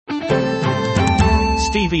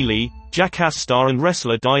Stevie Lee, Jackass star and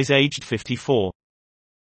wrestler, dies aged 54.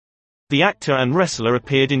 The actor and wrestler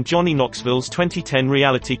appeared in Johnny Knoxville's 2010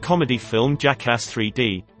 reality comedy film Jackass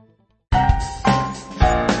 3D.